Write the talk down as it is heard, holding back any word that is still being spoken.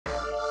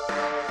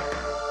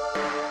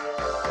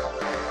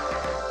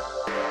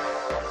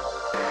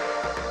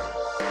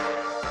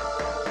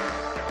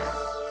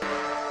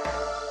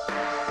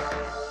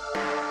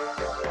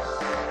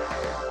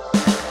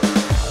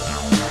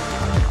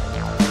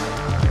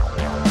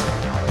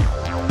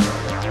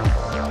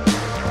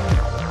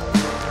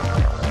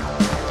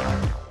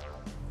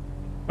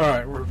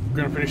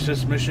finish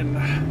this mission.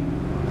 I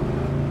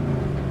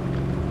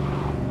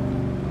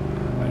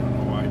don't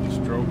know why I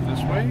just drove this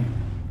way.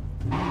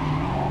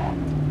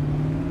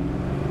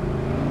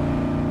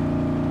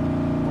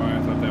 Why I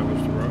thought that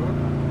was the road.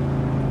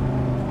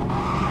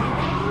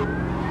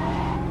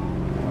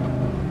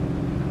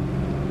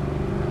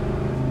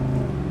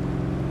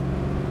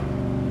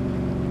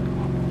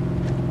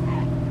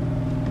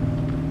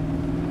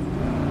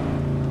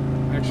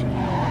 Actually, you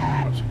know what?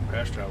 I want some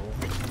fast travel.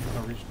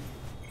 No reason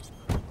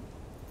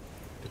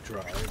to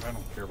drive. I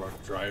don't care about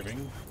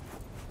driving.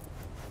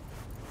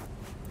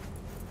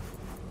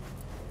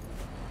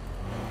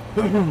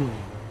 Go to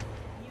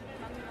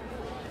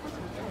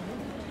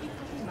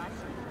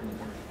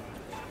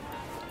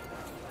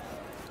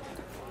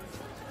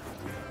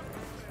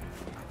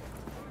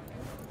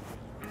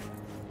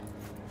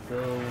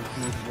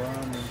the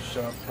ramen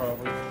shop,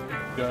 probably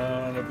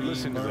gonna be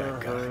Listen to that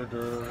guy.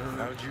 murder.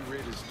 How'd you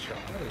rate his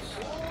chops?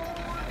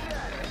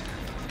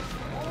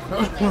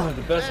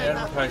 The best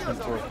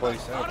advertisement for a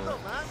place ever.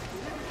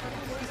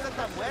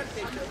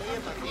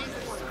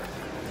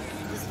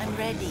 I'm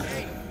ready.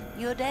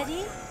 You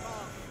ready?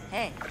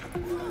 Hey.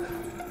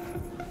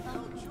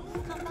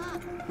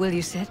 Will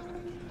you sit?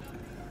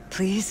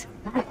 Please?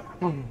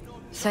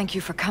 Thank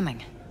you for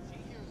coming.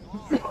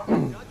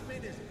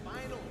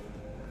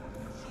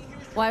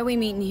 Why are we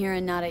meeting here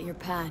and not at your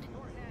pad?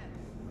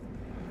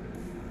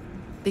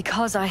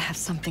 Because I have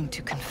something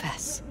to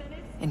confess.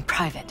 In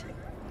private.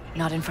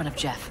 Not in front of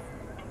Jeff.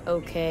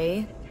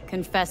 Okay.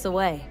 Confess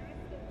away.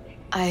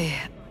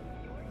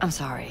 I'm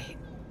sorry.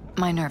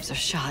 My nerves are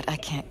shot. I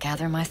can't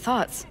gather my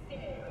thoughts.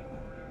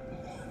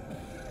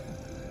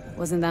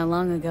 Wasn't that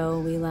long ago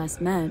we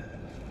last met.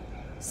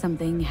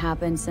 Something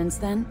happened since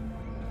then?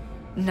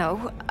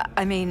 No,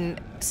 I mean,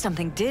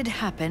 something did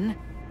happen,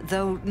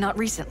 though not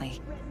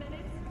recently.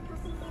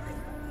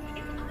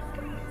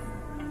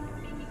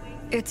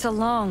 It's a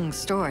long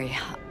story.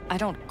 I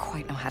don't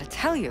quite know how to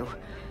tell you.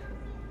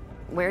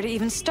 Where to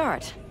even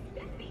start?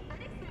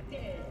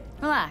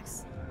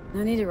 Relax.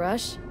 No need to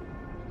rush.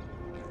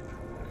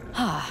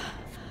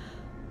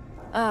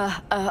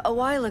 A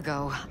while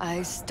ago,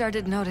 I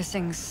started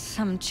noticing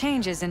some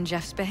changes in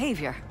Jeff's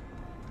behavior.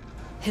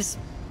 His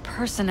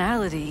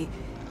personality,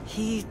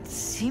 he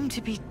seemed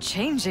to be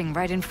changing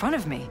right in front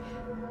of me.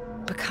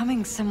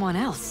 Becoming someone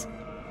else.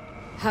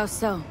 How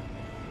so?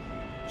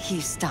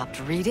 He stopped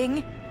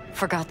reading,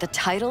 forgot the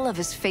title of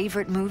his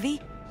favorite movie.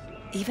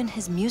 Even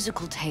his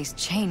musical taste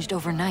changed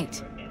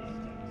overnight.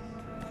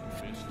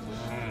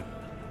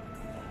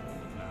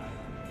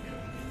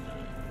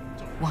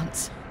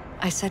 Once,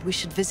 I said we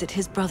should visit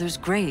his brother's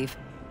grave,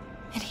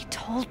 and he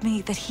told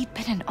me that he'd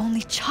been an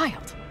only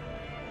child.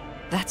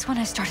 That's when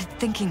I started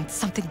thinking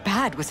something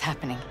bad was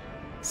happening.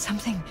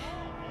 Something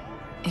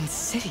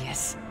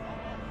insidious.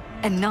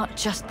 And not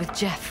just with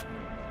Jeff.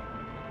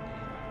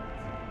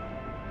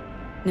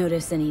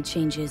 Notice any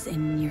changes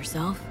in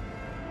yourself?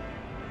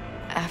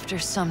 After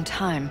some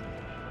time,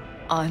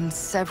 on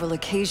several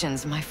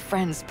occasions, my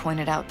friends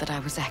pointed out that I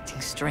was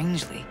acting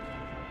strangely.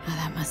 Oh,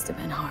 that must have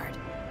been hard.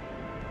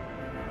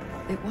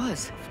 It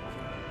was.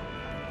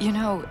 You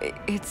know,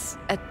 it's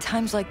at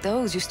times like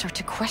those you start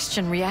to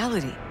question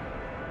reality.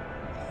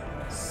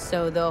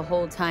 So the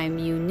whole time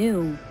you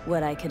knew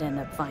what I could end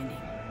up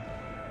finding?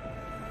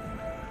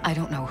 I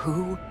don't know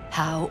who,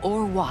 how,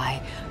 or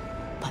why,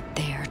 but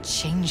they're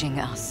changing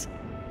us.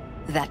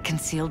 That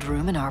concealed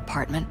room in our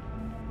apartment.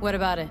 What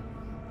about it?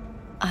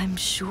 I'm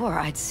sure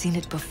I'd seen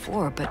it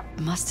before, but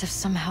must have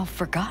somehow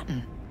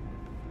forgotten.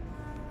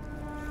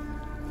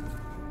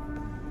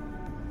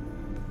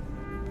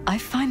 I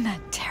find that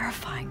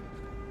terrifying.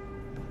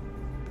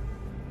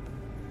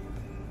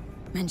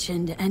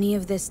 Mentioned any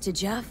of this to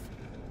Jeff?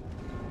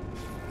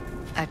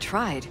 I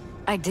tried.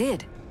 I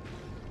did.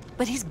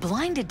 But he's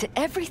blinded to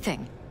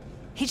everything.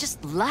 He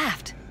just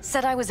laughed,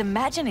 said I was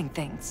imagining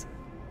things.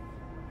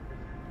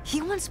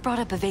 He once brought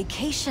up a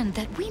vacation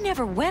that we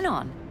never went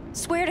on.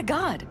 Swear to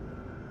God.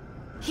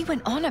 He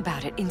went on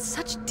about it in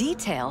such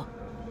detail.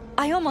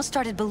 I almost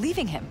started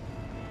believing him.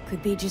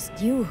 Could be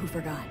just you who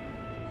forgot.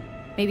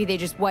 Maybe they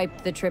just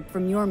wiped the trip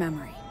from your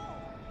memory.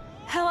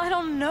 Hell, I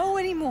don't know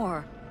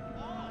anymore.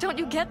 Don't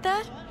you get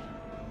that?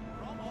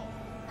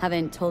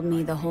 Haven't told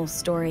me the whole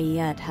story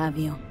yet, have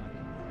you?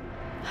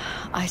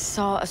 I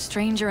saw a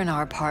stranger in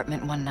our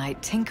apartment one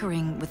night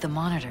tinkering with the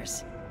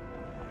monitors.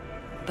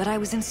 But I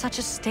was in such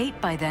a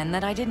state by then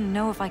that I didn't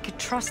know if I could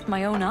trust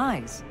my own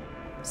eyes.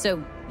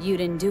 So, you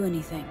didn't do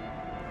anything?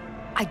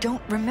 I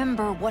don't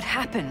remember what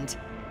happened.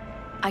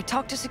 I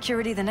talked to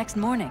security the next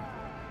morning.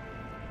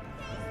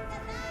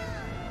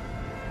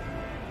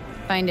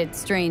 Find it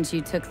strange you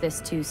took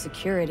this to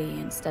security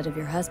instead of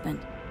your husband.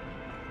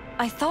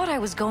 I thought I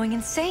was going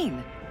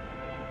insane.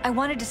 I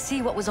wanted to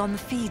see what was on the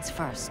feeds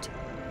first.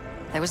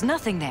 There was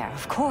nothing there,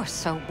 of course,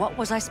 so what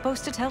was I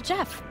supposed to tell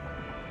Jeff?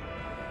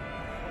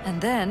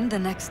 And then, the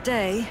next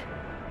day,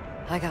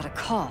 I got a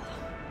call.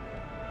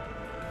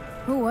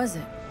 Who was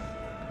it?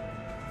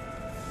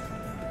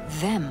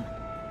 Them.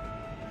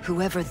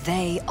 Whoever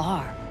they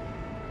are.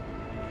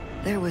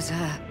 There was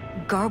a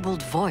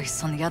garbled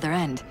voice on the other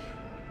end.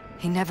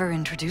 He never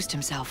introduced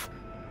himself.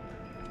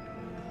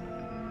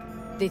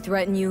 They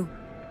threaten you?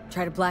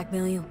 Try to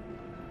blackmail you?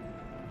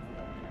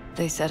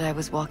 They said I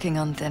was walking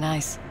on thin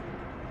ice.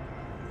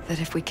 That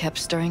if we kept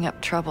stirring up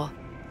trouble,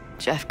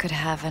 Jeff could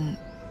have an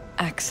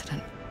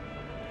accident.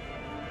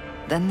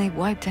 Then they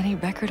wiped any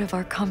record of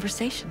our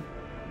conversation.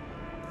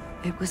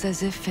 It was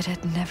as if it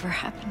had never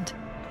happened.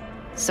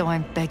 So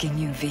I'm begging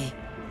you, V.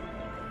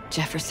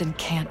 Jefferson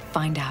can't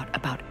find out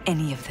about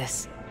any of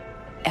this.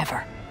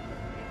 Ever.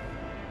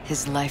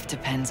 His life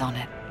depends on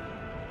it.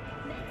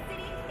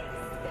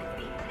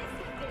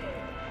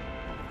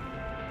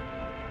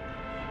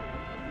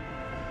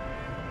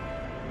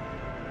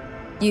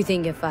 You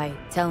think if I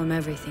tell him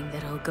everything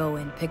that he'll go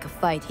and pick a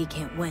fight he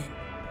can't win?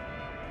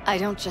 I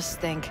don't just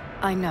think,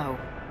 I know.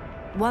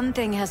 One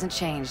thing hasn't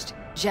changed.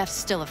 Jeff's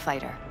still a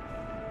fighter.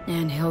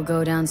 And he'll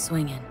go down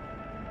swinging.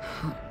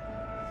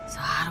 So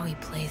how do we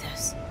play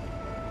this?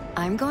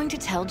 I'm going to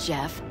tell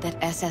Jeff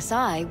that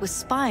SSI was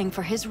spying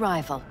for his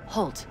rival,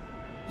 Holt.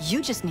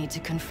 You just need to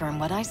confirm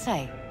what I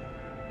say.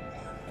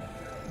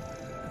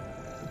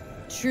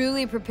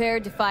 Truly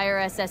prepared to fire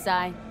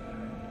SSI?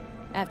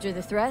 After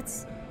the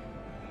threats?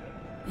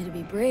 It'd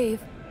be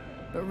brave,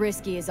 but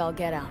risky as all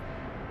get out.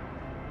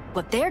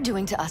 What they're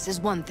doing to us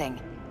is one thing,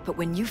 but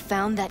when you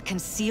found that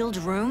concealed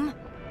room,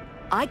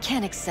 I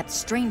can't accept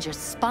strangers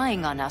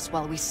spying on us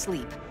while we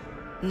sleep.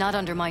 Not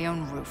under my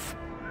own roof.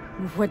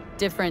 What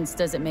difference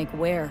does it make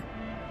where?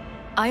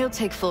 I'll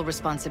take full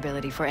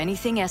responsibility for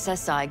anything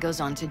SSI goes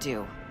on to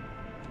do.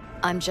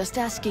 I'm just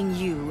asking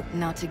you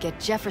not to get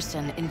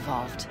Jefferson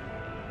involved.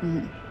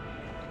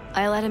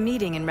 I'll add a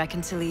meeting in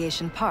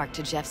Reconciliation Park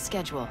to Jeff's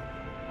schedule.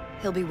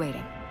 He'll be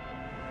waiting.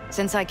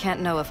 Since I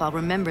can't know if I'll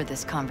remember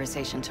this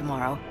conversation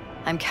tomorrow,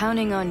 I'm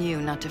counting on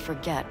you not to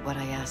forget what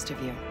I asked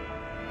of you.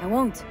 I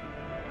won't.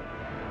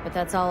 But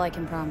that's all I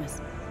can promise.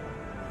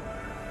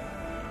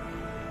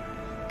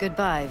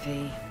 Goodbye,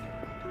 V.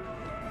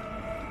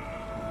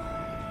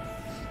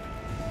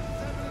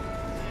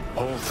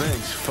 Whole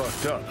thing's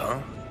fucked up, huh?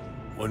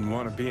 Wouldn't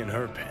want to be in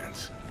her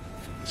pants.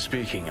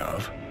 Speaking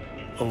of,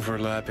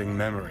 overlapping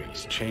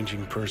memories,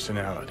 changing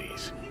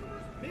personalities.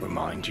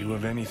 Remind you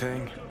of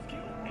anything?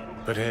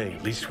 But hey,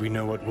 at least we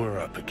know what we're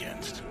up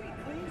against.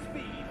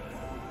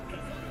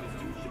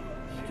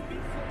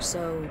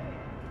 So,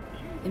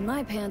 in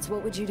my pants,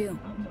 what would you do?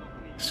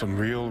 Some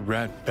real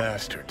rat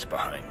bastards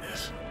behind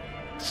this.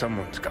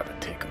 Someone's gotta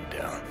take them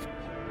down.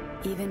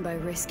 Even by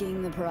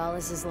risking the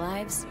Peralez'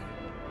 lives?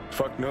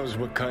 Fuck knows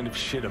what kind of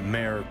shit a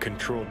mayor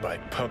controlled by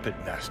puppet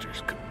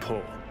masters could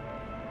pull.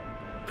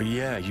 But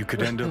yeah, you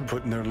could end up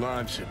putting their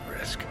lives at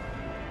risk.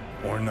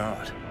 Or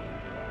not.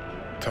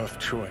 Tough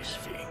choice,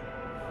 V.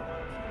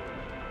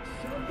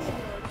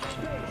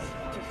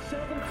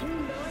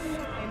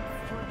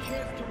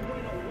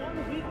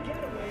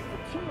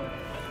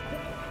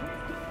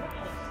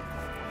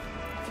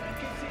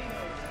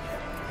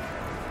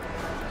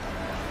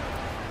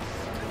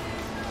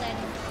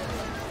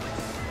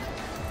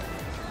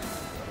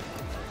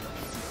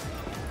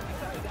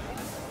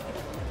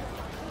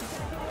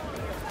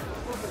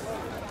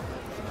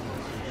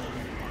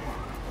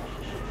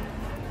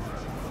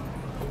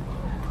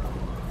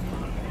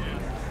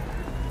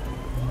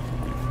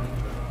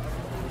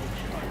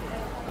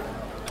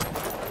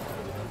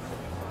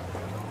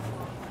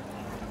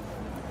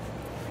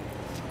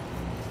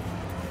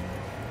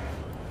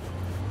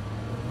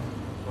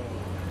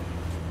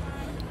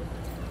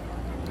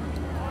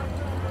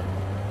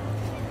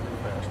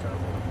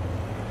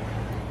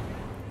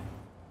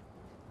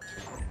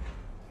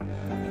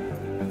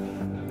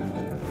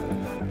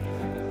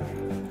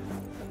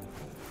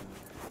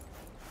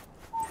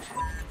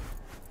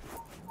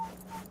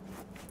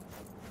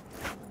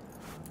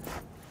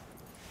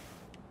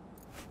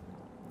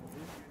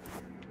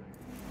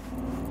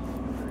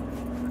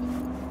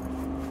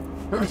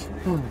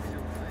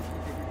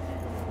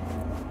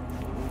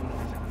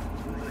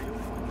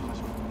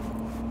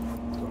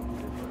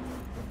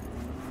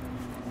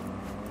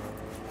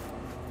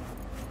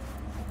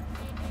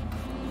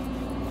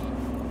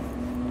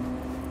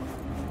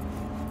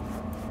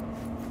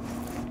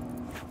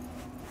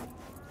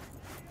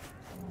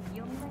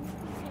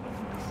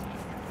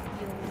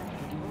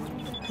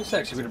 This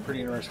actually been a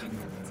pretty interesting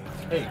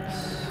case.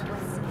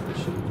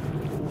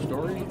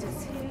 Story?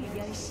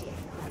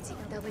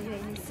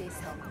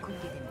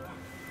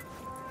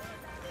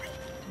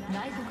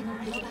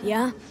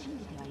 Yeah?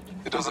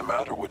 It doesn't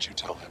matter what you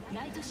tell him.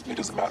 It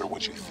doesn't matter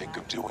what you think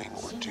of doing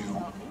or do.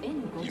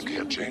 You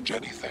can't change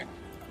anything.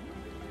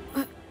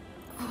 What?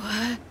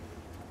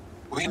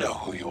 We know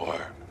who you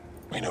are.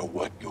 We know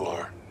what you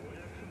are.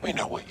 We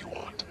know what you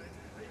want.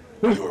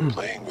 You are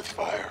playing with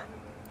fire.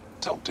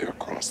 Don't dare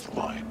cross the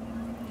line.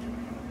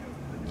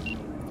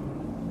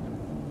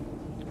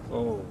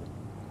 Oh.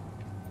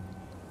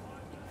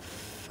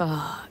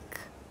 Fuck.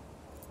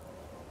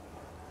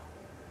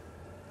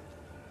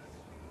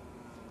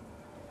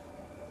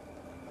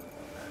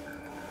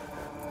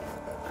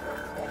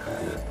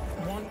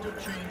 Want to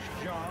change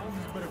jobs,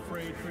 but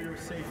afraid for your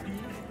safety?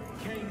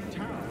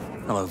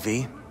 Hello,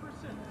 V.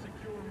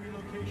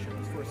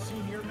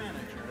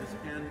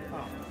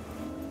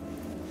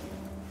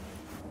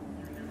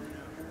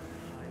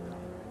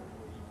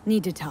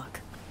 Need to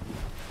talk.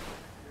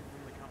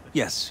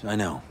 Yes, I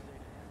know.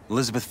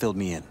 Elizabeth filled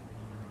me in.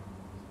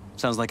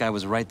 Sounds like I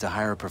was right to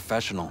hire a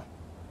professional.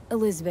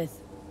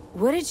 Elizabeth,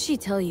 what did she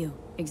tell you,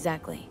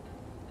 exactly?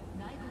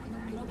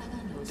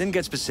 Didn't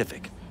get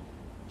specific.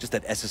 Just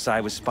that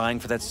SSI was spying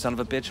for that son of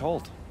a bitch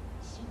Holt.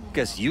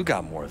 Guess you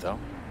got more, though.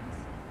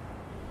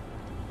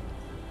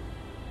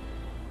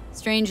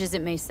 Strange as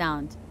it may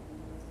sound,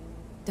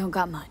 don't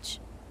got much.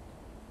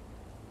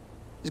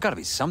 There's gotta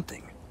be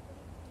something.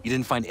 You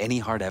didn't find any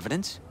hard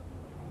evidence?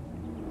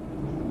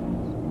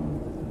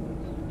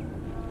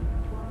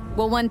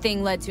 Well, one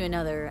thing led to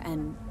another,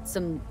 and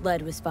some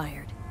lead was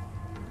fired.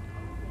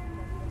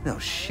 No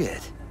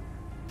shit.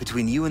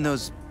 Between you and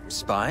those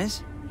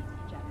spies?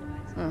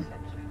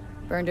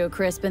 Burned to a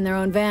crisp in their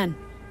own van.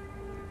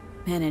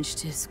 Managed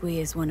to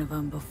squeeze one of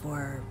them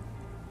before...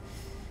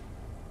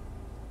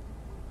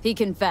 He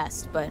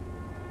confessed, but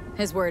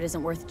his word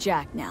isn't worth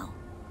jack now.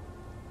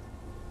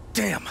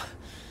 Damn.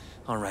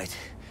 All right.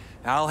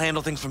 I'll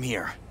handle things from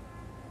here.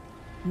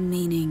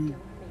 Meaning...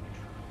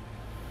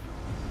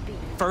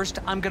 First,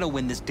 I'm gonna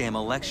win this damn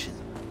election.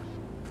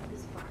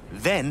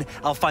 Then,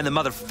 I'll find the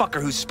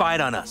motherfucker who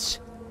spied on us.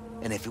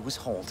 And if it was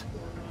Holt,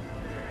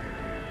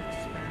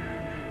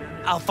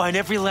 I'll find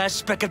every last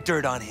speck of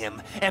dirt on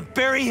him and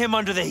bury him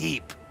under the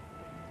heap.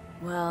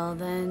 Well,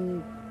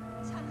 then...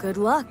 good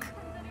luck.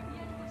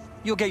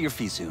 You'll get your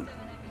fee soon.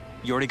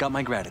 You already got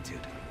my gratitude.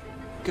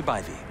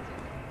 Goodbye, V.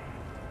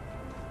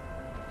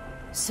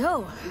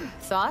 So,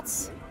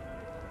 thoughts?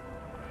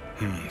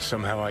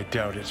 Somehow I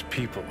doubt it's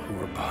people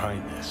who are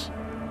behind this.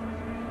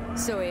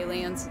 So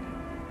aliens?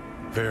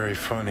 Very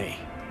funny.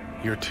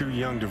 You're too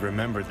young to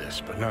remember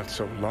this, but not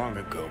so long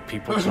ago,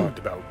 people talked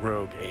about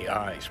rogue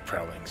AIs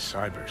prowling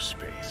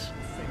cyberspace.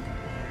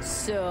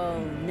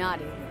 So, not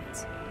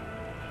aliens.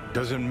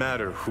 Doesn't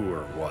matter who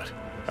or what.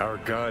 Our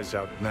guy's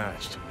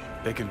outmatched.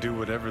 They can do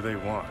whatever they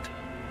want.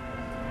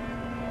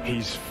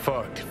 He's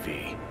fucked,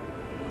 V.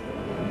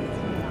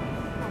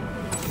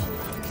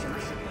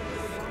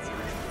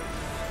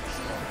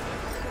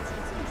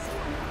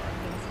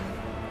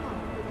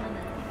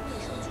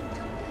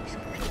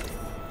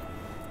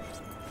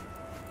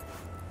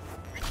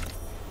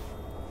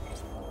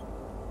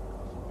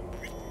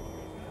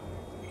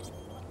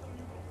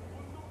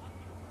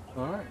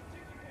 Alright.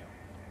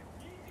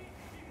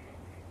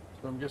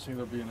 So I'm guessing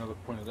there'll be another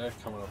point of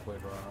that coming up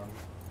later on.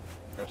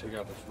 Gotta take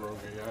out this rogue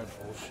AI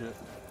bullshit.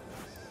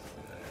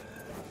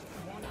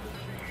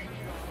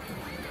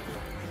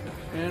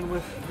 And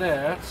with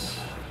that,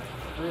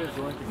 we're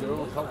going to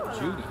go help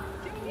Judy.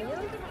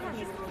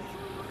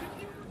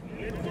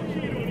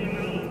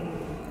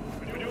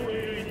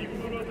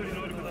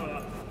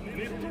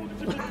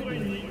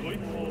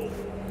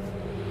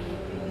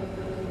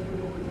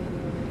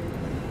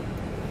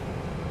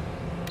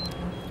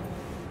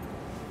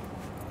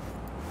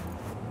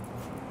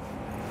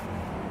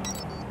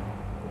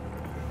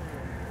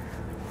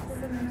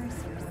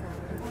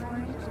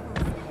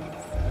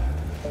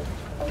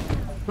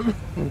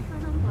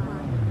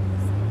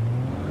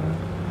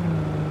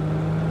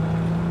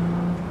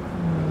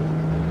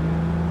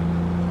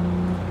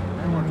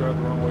 Drive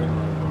the wrong way.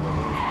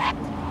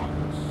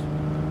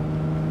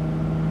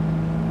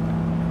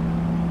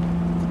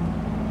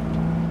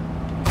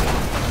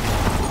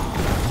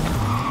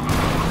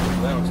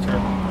 That was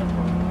terrible.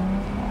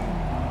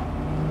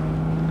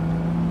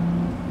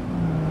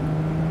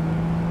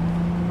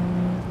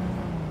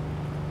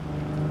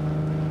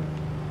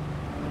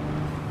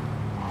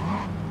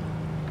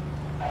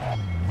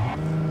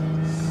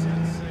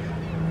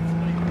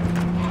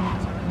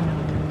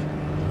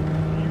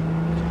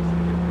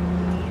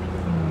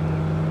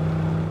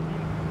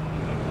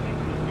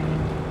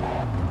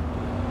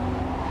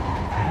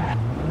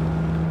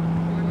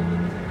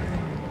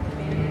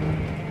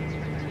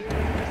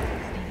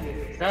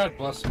 God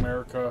bless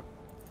America.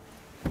 I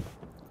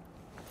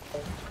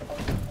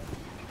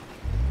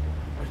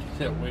do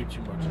that way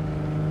too much.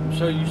 I'm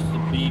so used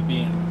to B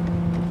being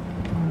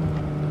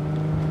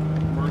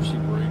mercy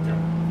break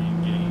on B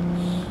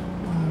games.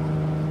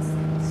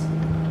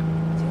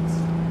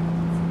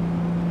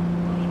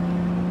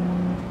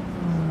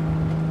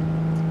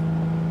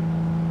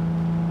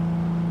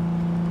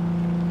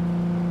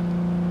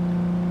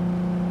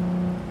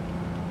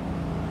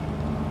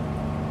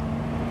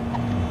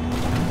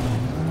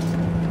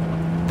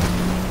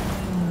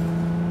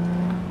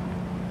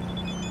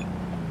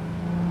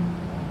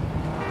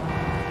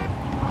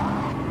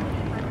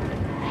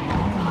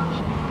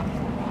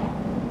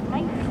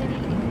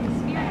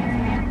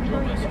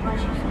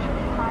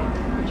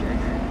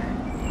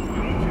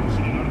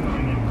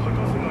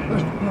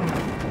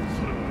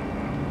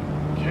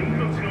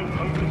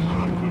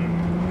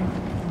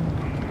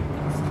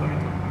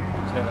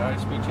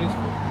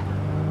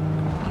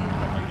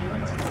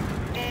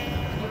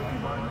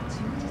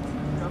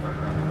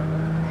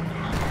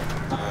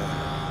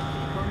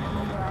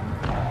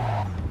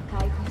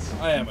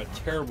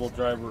 terrible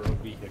driver of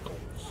vehicles.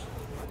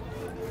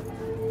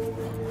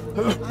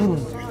 I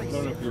don't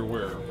know if you're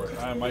aware, but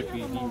I might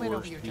be the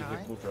worst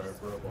vehicle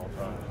driver of all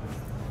time.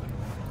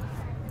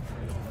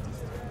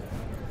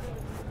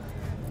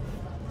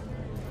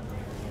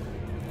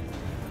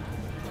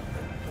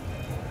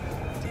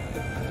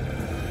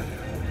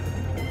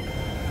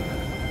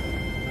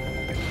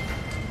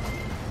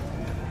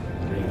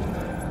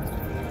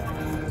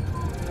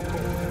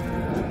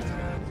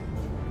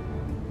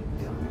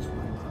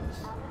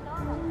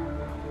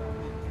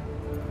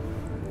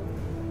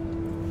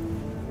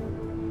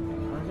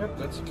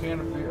 That's a can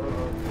of beer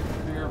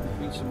for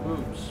pizza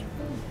boobs.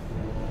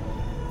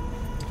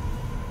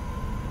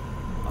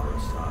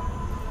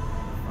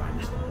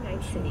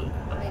 Night City.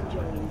 I'm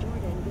Jillian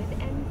Jordan with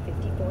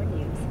M54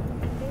 News,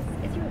 and this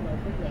is your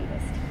local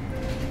latest.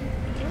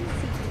 The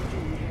NCPD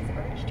has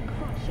urged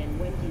caution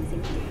when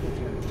using vehicle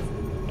terms.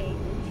 A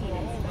routine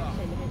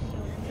inspection has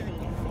shown many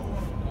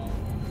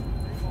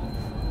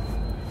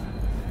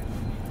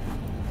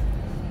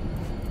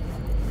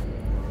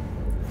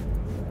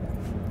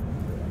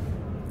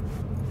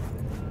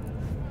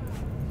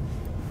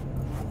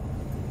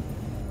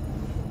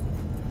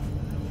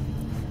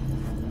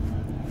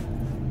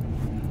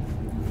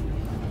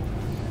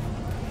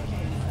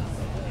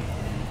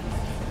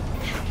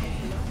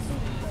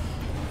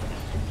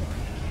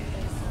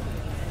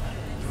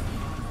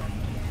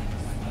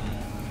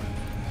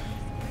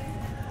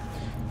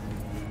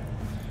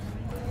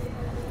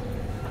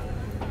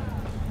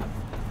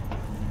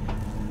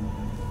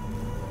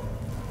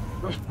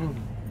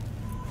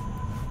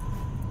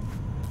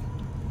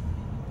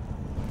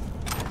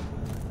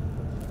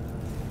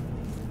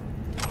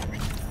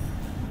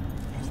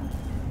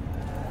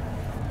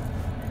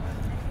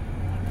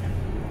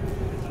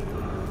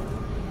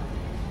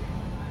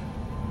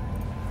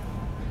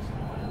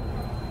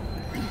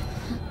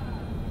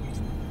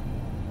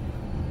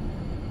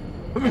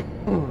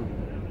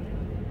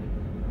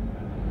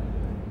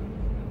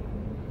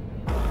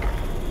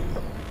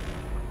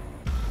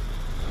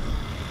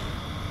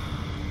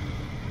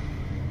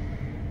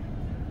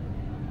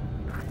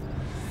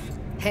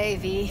Hey,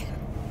 V.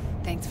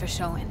 Thanks for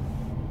showing.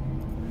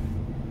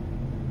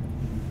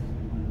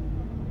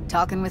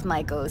 Talking with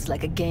Maiko is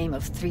like a game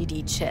of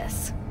 3D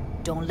chess.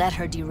 Don't let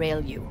her derail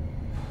you.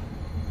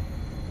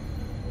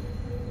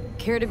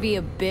 Care to be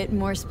a bit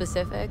more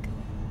specific?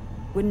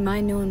 Wouldn't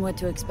mind knowing what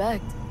to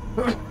expect.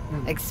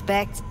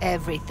 Expect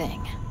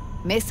everything.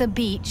 Miss a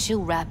beat,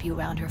 she'll wrap you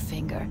around her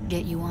finger,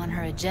 get you on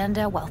her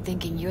agenda while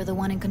thinking you're the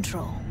one in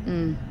control.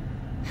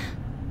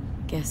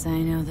 Guess I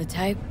know the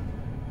type.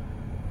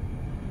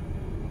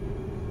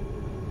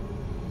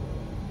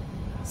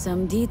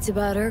 Some deets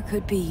about her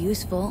could be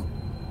useful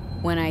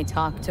when I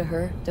talk to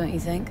her, don't you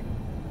think?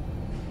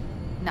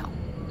 No,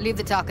 leave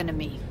the talking to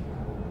me.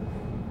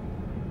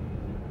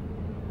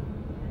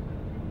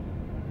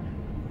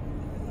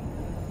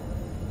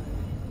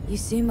 You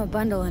seem a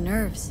bundle of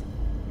nerves.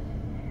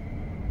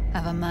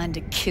 Have a mind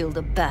to kill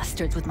the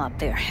bastards with my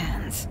bare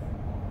hands.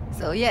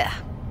 So yeah,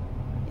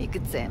 you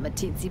could say I'm a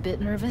teensy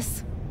bit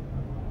nervous.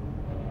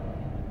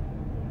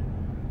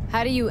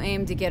 How do you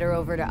aim to get her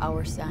over to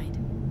our side?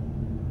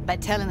 By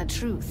telling the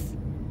truth.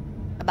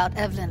 About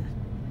Evelyn,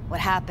 what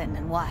happened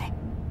and why.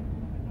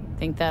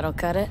 Think that'll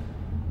cut it?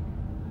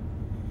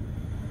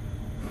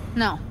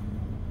 No.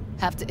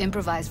 Have to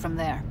improvise from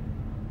there.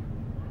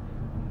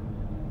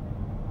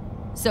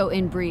 So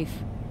in brief,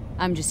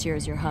 I'm just here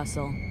as your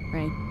hustle,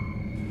 right?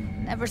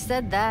 Never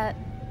said that.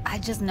 I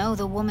just know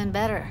the woman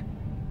better.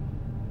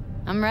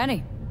 I'm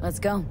ready. Let's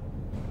go.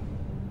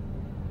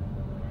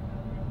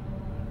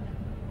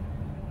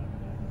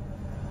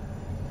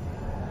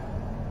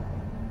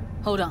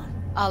 Hold on.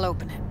 I'll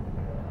open it.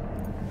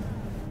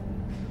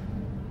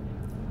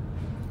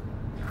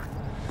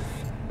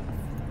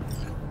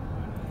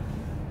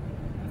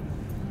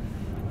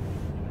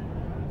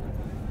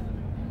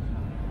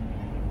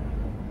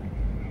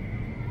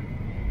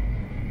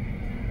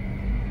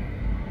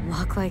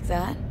 Lock like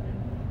that?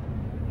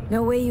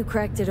 No way you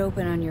cracked it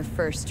open on your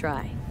first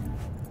try.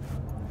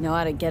 Know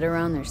how to get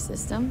around their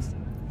systems?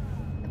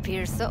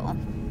 Appears so.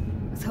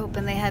 Was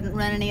hoping they hadn't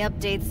run any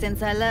updates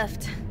since I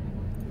left.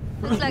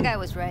 Looks like I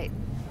was right.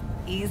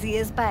 Easy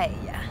as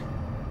paella.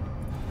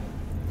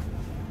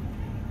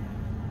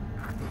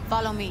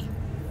 Follow me.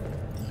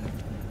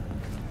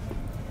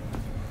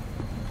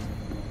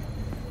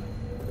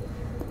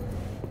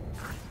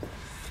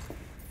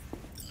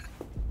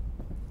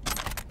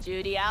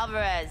 Judy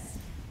Alvarez.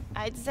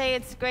 I'd say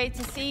it's great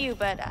to see you,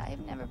 but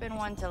I've never been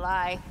one to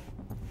lie.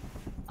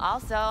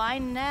 Also, I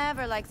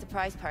never like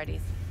surprise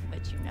parties,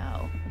 but you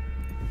know.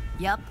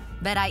 Yup,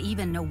 bet I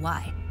even know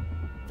why.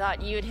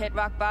 Thought you'd hit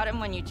rock bottom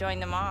when you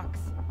joined the Mox.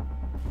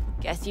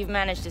 Guess you've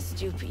managed to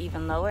stoop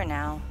even lower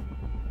now.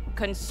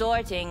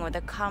 Consorting with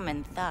a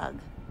common thug.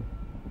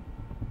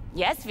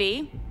 Yes,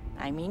 V.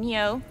 I mean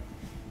you.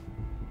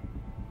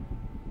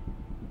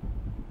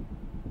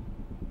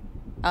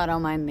 Oh,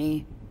 don't mind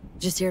me.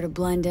 Just here to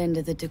blend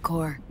into the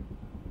decor.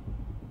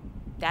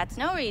 That's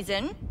no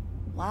reason.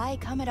 Why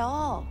come at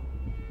all?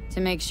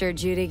 To make sure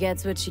Judy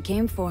gets what she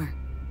came for.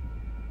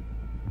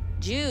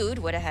 Jude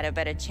would have had a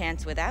better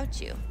chance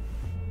without you.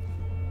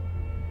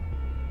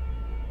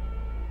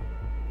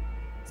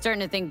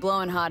 Starting to think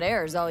blowing hot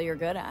air is all you're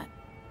good at.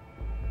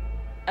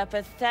 A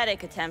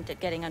pathetic attempt at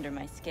getting under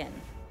my skin.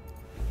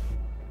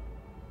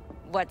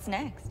 What's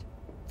next?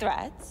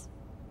 Threats?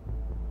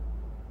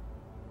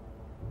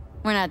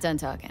 We're not done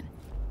talking.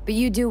 But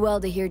you do well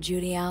to hear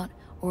Judy out,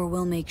 or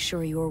we'll make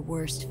sure your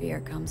worst fear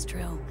comes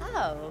true.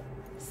 Oh,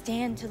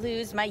 stand to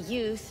lose my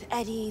youth,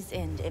 eddies,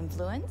 and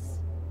influence?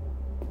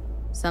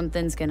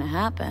 Something's gonna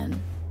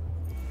happen,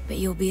 but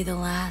you'll be the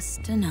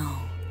last to know.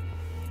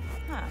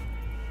 Huh.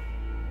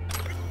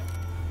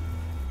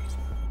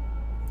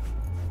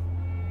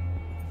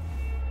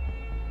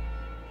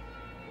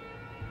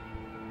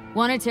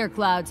 Want to tear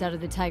Clouds out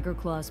of the Tiger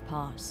Claw's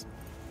paws.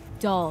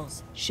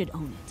 Dolls should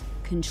own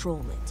it,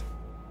 control it.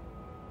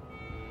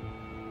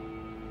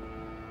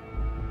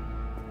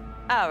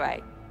 All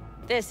right.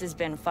 This has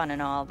been fun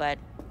and all, but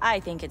I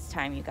think it's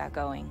time you got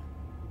going.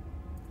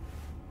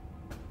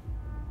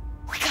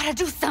 We gotta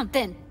do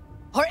something,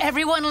 or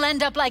everyone will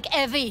end up like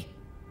Evie.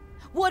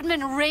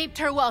 Woodman raped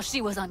her while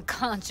she was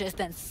unconscious,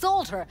 then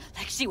sold her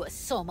like she was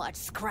so much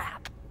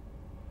scrap.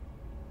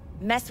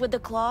 Mess with the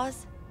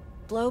claws?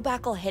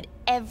 Blowback will hit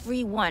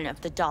every one of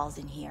the dolls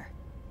in here.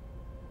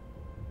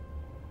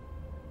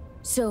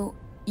 So,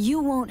 you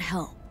won't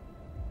help?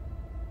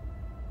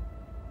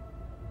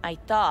 I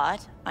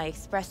thought I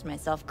expressed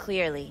myself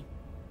clearly.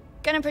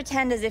 Gonna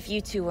pretend as if you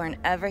two weren't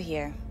ever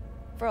here.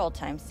 For old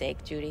time's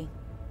sake, Judy.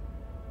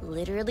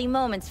 Literally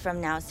moments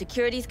from now,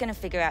 security's gonna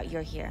figure out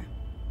you're here.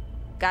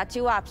 Got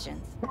two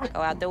options.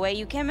 Go out the way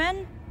you came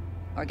in,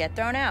 or get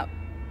thrown out.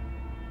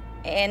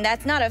 And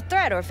that's not a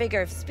threat or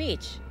figure of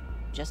speech.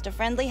 Just a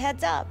friendly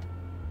heads up.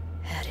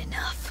 Had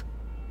enough.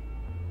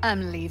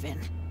 I'm leaving.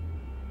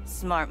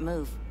 Smart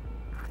move.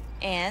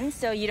 And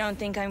so you don't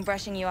think I'm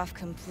brushing you off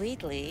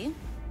completely,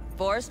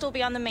 Forrest will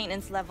be on the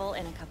maintenance level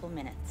in a couple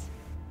minutes.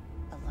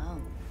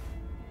 Alone.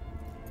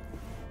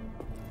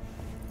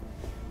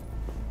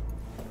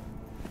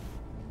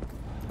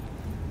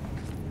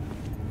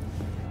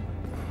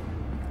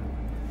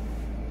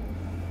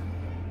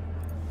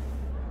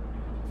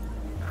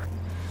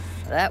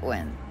 That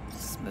went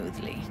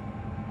smoothly.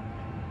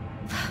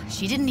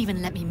 She didn't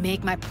even let me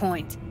make my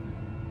point.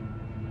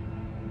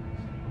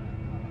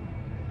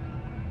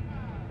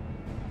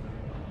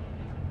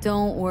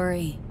 Don't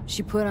worry.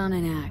 She put on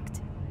an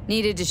act.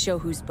 Needed to show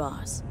who's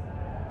boss.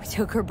 We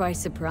took her by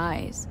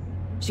surprise.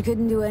 She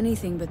couldn't do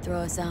anything but throw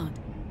us out.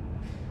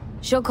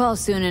 She'll call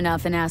soon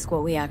enough and ask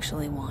what we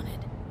actually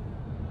wanted.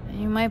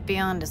 You might be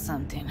onto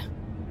something.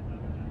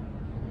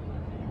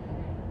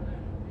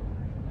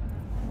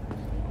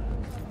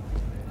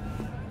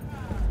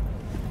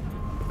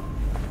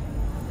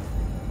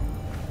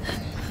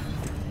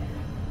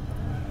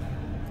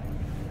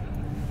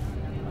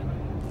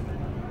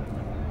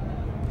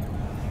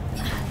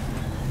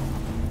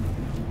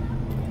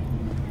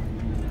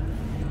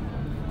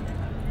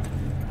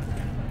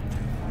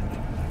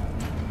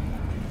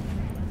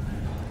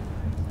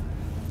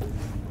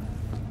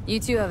 You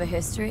two have a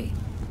history?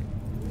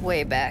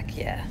 Way back,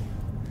 yeah.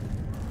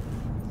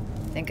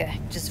 Think I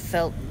just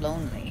felt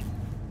lonely.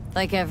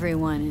 Like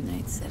everyone in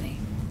Night City.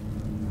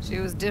 She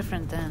was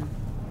different then.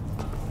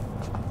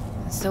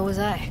 And so was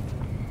I.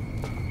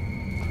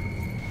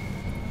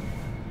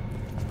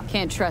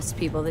 Can't trust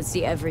people that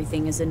see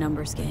everything as a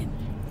numbers game.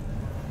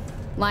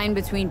 Line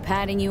between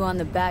patting you on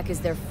the back as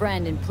their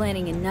friend and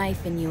planting a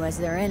knife in you as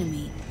their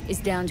enemy is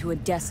down to a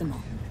decimal.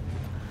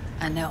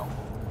 I know.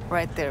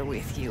 Right there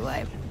with you,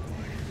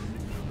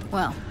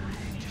 Well,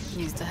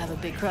 used to have a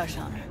big crush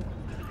on her.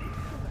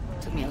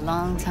 Took me a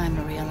long time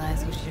to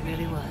realize who she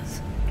really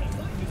was.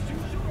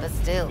 But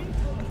still,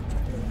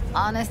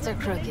 honest or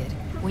crooked,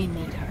 we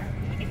need her.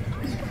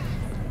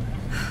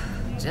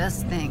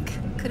 Just think,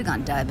 could've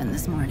gone diving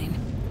this morning.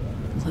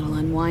 A little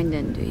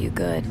unwinding do you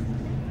good.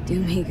 Do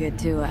me good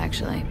too,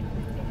 actually.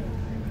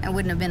 I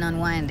wouldn't have been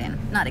unwinding,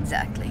 not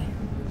exactly.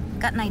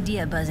 Got an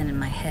idea buzzing in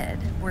my head,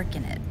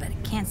 working it, but I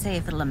can't say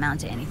if it'll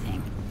amount to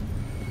anything.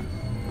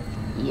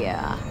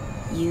 Yeah.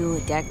 You, a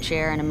deck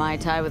chair, and a Mai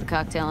Tai with a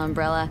cocktail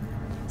umbrella.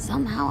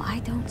 Somehow I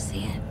don't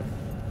see it.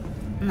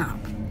 No,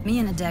 me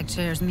in a deck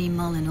chair is me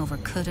mulling over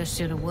coulda,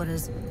 shoulda,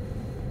 wouldas.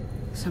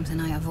 Something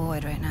I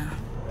avoid right now.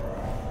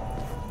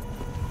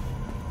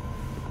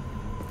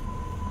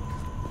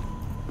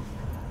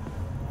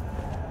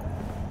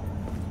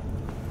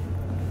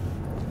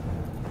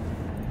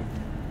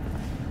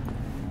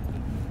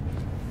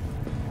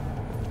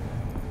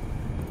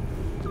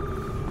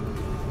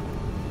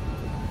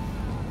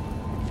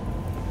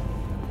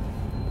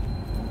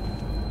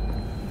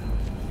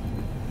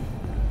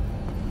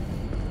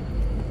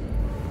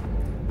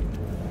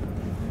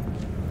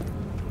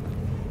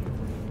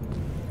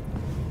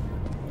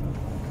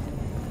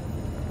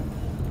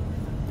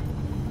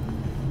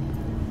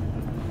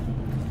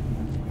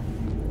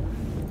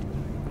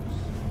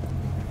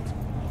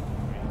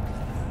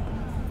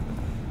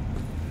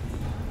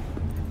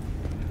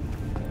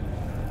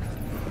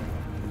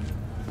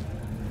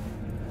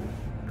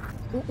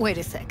 Wait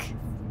a sec.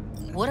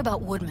 What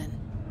about Woodman?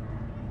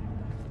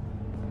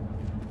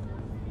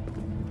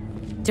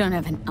 Don't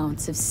have an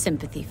ounce of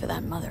sympathy for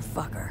that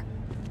motherfucker.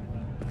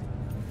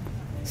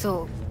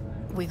 So,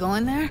 we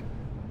going there?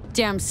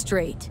 Damn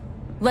straight.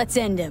 Let's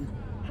end him.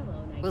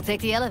 We'll take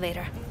the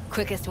elevator.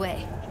 Quickest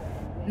way.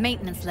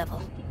 Maintenance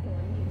level.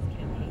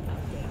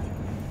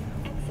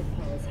 Exit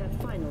polls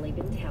have finally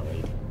been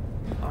tallied.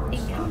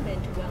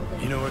 Incumbent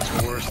Weldon. You know what's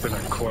worse than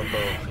a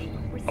corpo?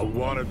 A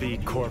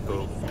wannabe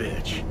corpo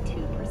bitch.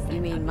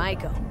 You mean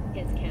Maiko?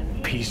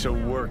 Piece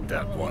of work,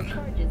 that one.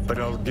 But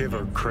I'll give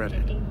her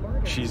credit.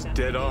 She's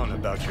dead on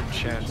about your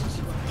chances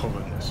of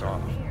pulling this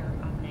off.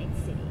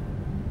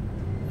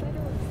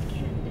 Federalist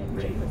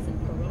candidate Jefferson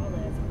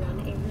Peralez won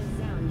a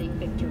resounding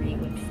victory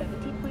with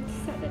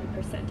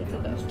 70.7% of the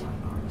vote.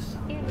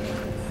 In his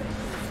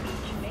acceptance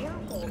speech, Mayor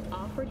Holt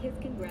offered his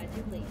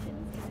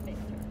congratulations to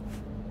Victor.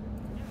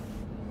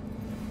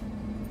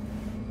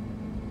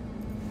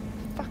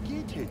 Fuck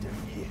you two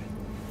doing here?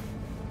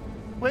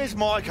 Where's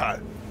Maiko?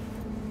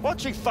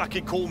 What'd she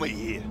fucking call me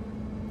here?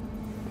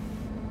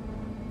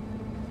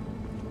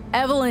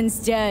 Evelyn's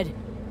dead.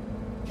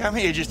 Come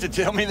here just to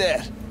tell me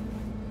that.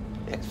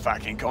 That's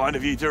fucking kind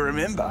of you to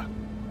remember.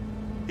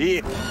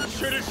 Here.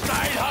 Should have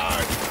stayed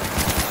home!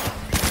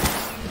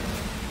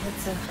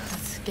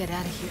 Let's get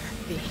out of here,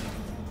 V.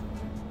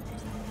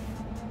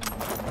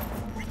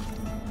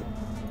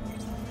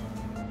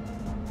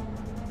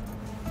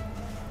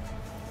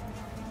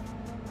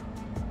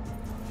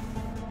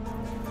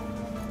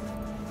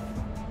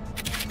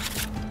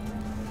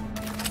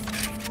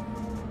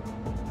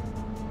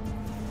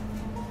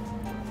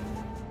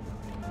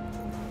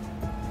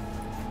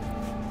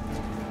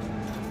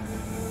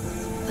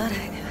 Thought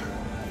I'd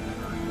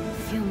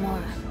feel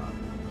more...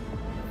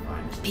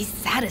 be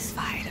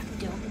satisfied.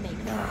 Don't make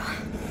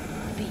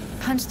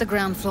Punch the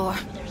ground floor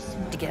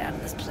to get out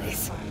of this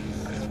place.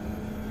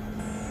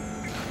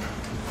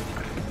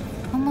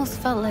 Almost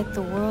felt like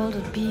the world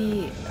would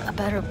be a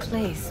better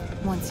place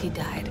once he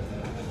died.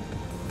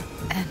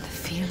 And the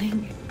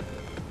feeling,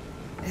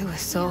 it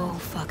was so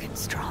fucking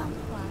strong.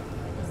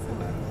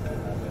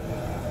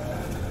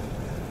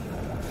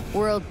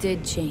 World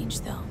did change,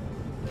 though.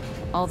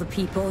 All the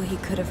people he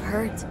could have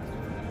hurt,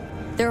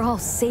 they're all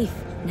safe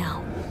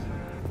now.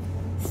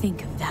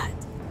 Think of that.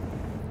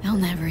 They'll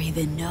never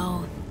even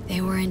know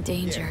they were in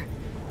danger.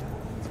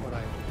 That's what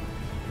I...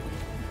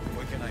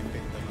 Where can I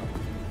pick them up?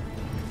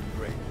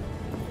 Great.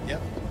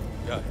 Yep.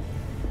 Got it.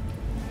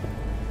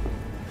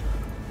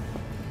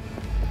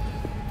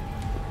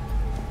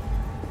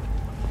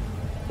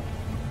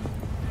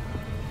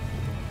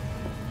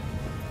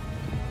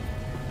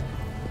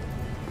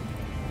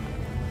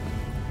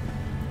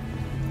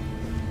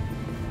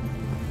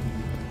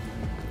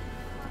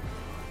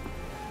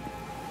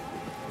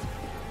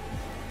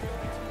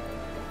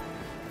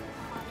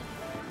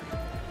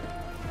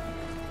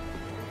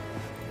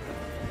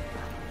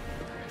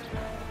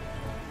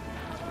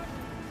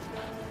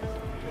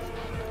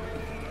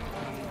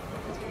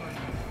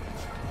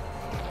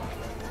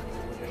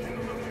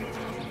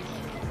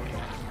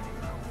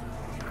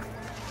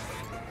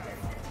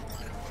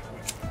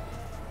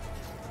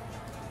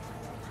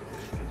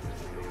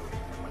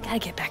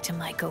 Gotta get back to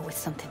Maiko with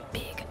something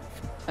big.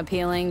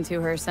 Appealing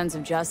to her sense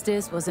of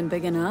justice wasn't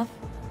big enough?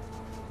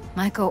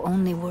 Maiko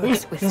only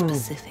works with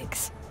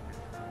specifics.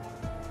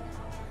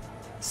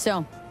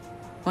 So,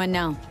 what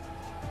now?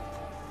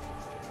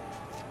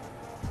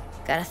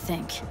 Gotta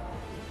think.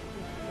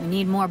 We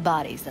need more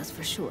bodies, that's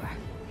for sure.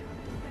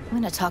 I'm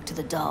gonna talk to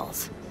the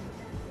dolls.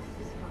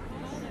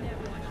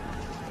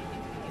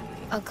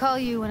 I'll call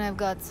you when I've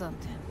got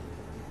something.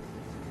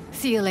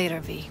 See you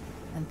later, V.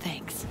 And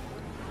thanks.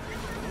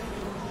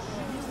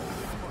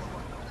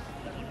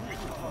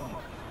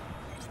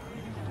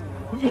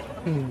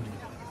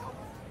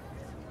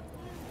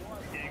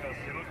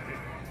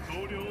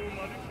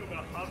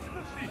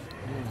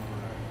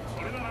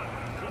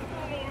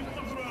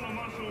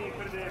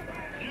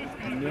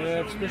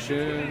 Next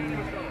mission.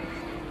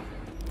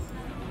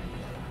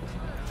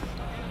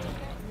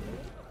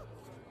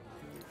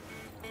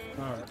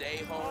 Alright. Stay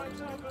home.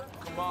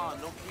 Come on,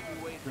 don't keep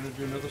me waiting. We're gonna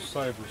do another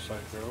cyber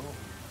psycho.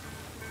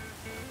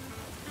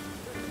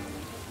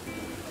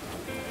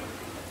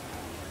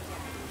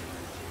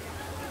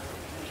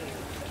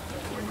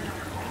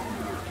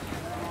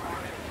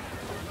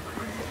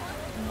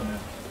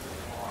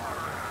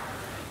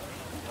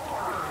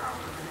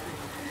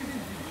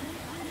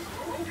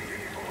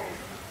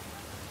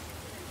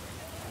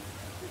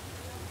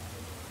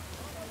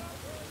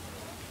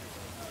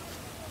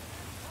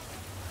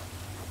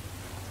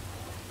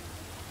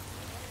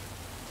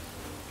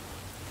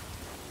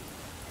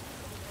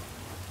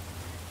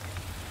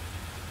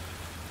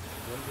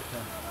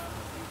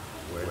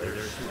 Where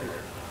there's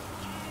smoke,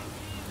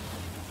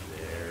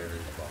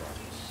 there's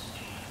bombs.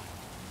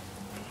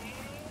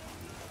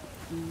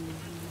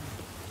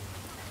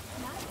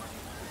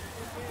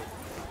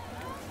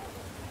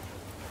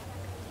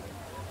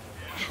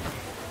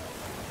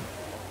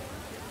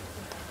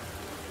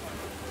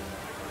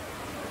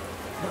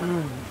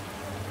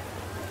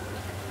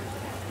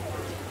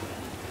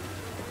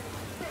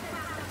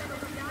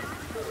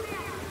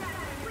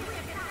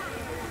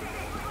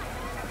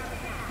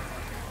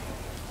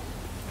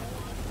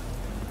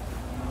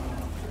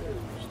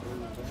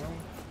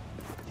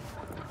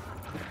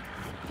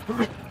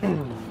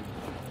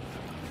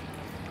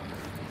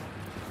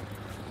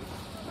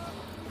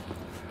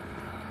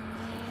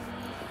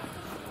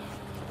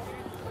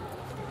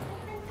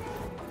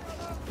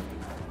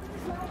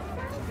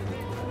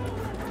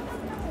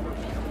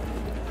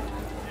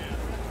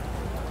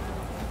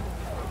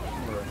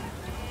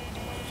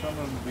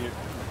 Someone would be.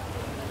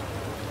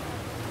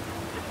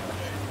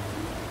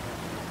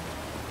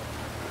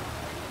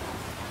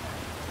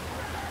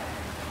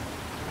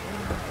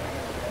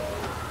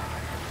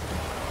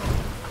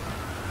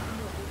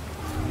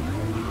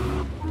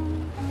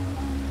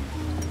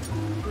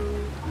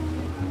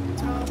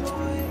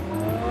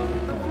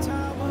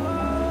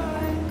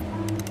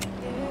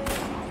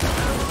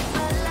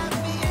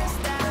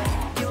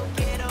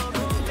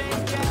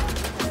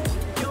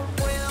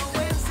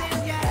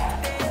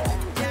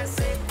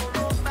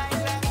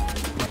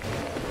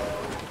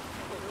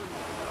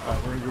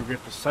 We're gonna go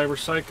get the Cyber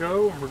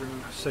Psycho, and we're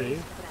gonna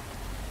save.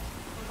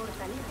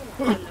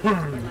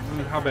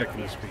 How bad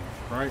can this be,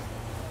 right?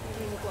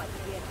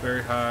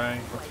 Very high.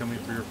 It'll kill me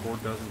 3 or 4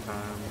 dozen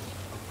times.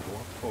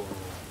 Oh.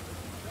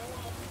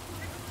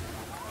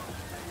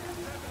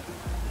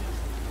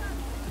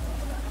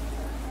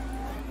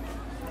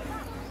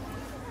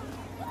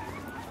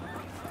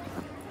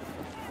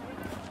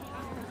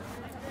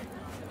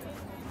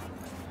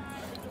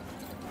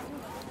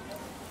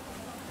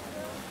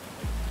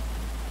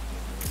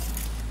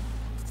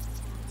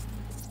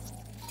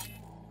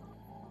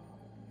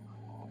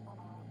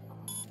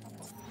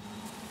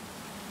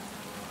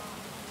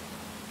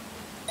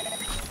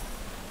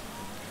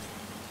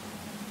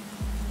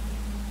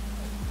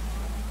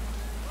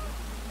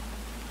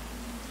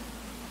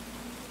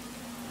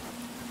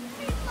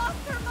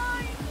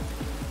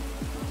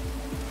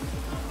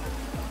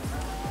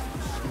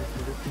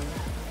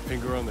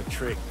 Finger on the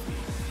trick.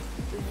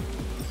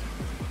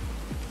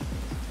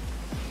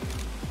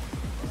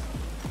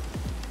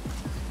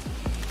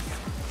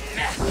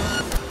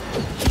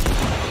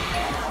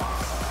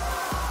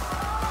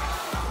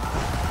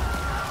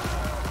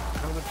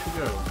 How did she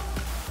go?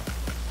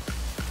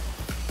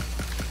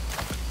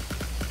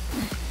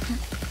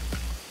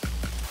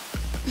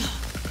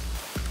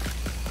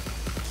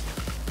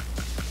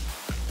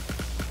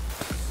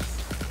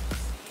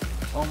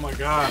 Oh my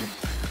God.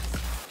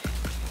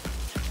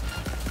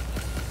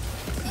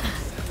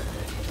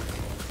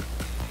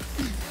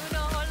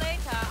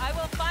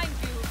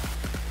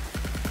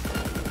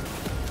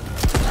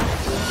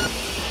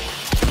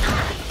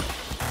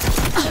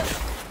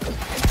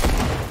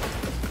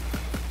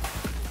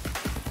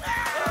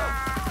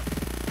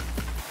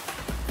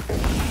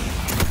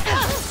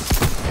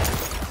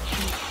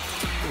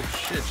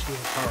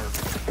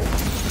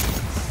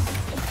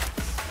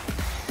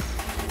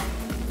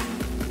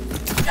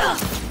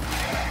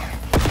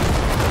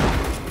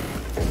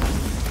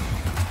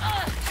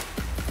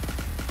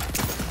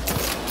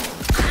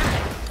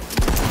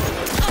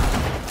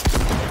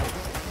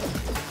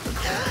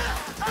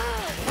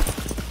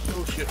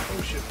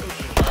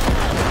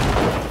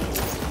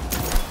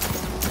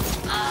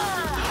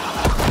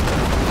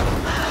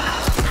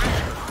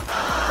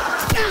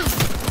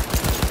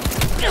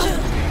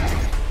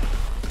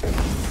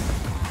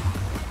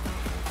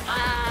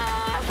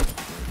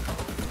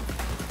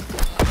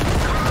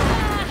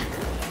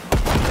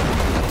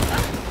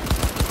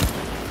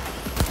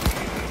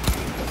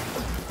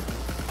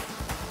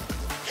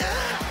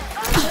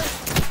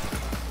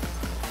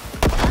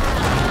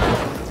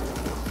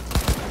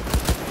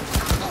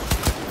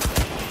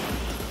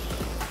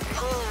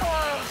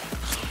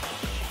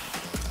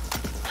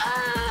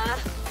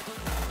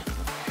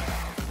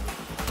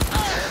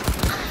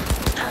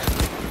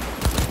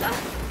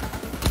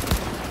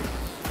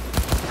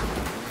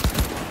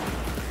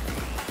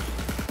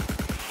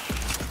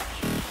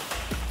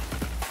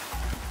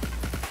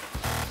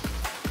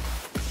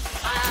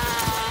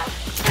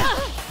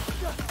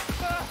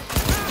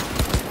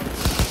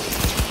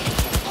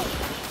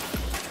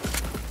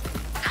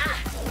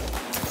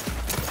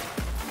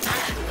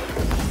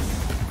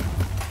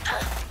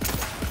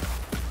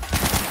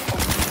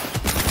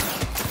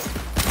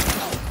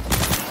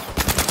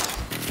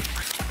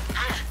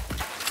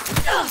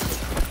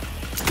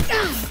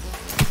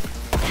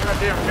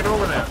 Damn, get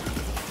over there.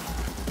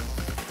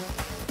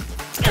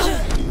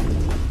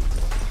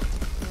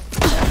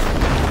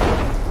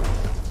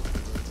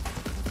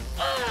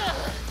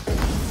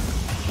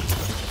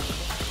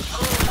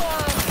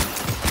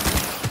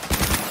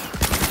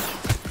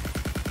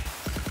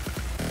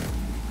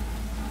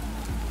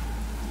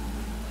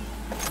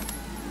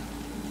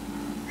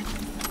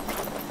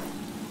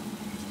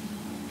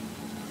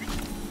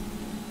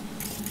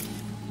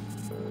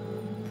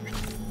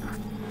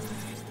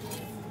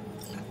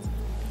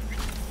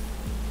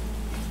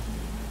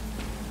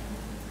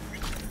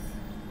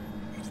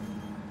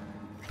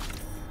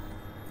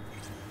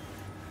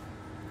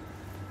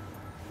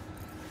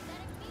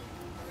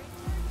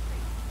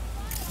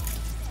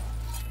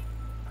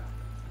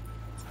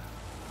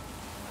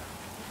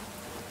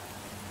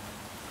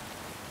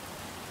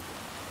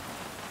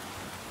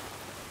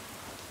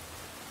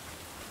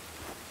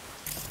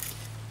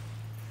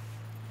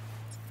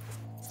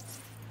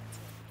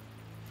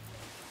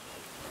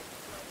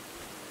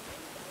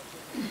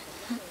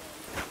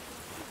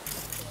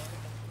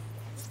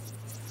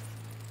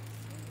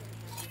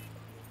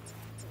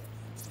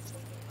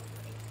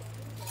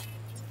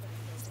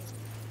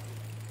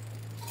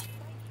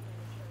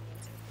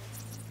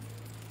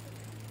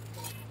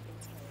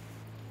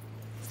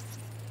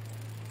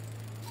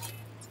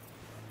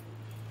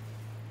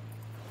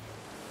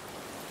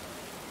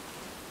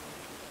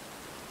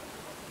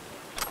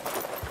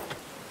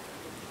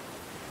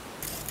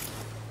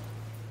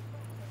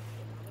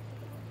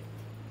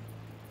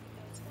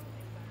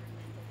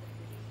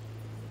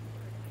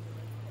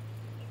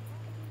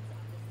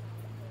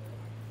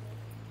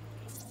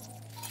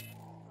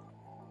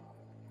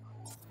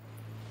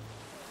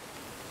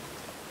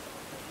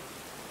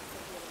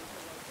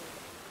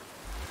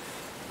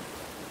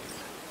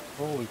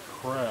 Holy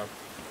crap.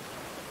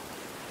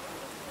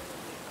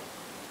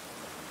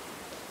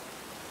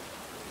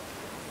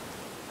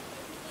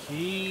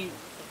 He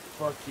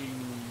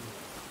fucking...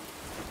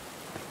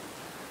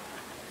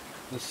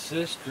 The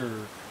sister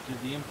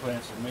did the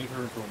implants and made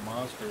her into a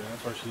monster, and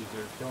that's why she's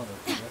there killing her.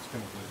 That's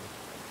gonna be...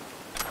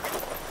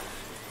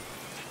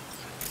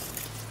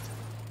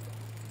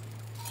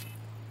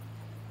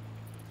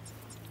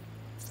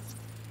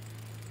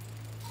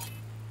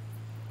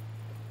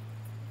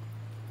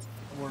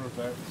 I wonder if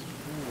that's...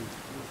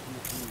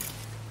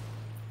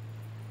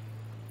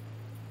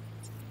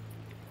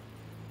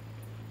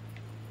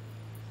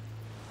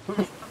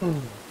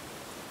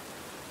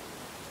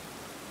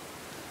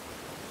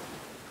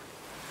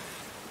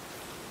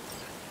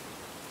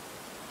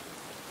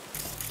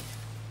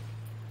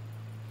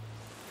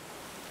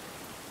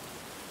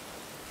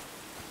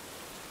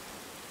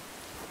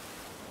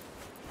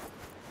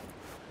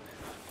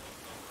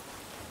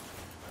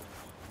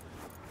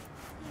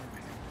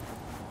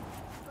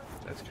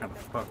 That's kind of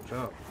fucked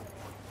up.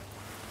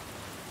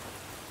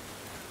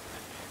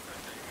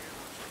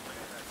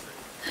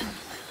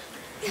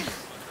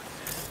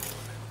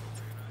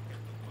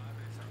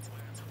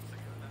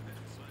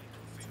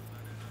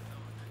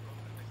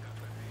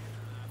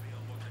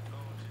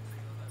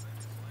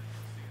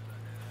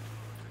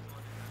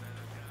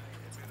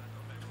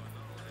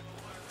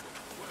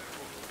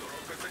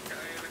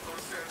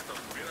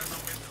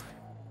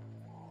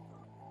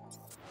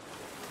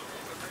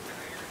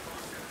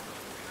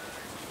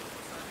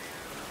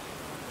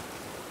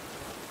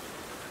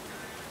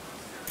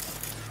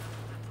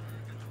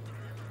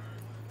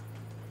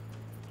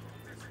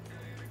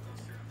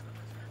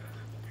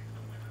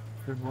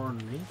 There's more than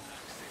me?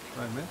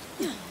 What I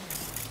missed?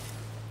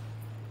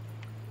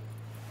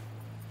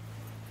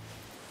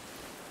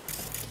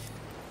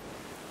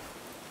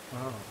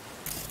 Oh.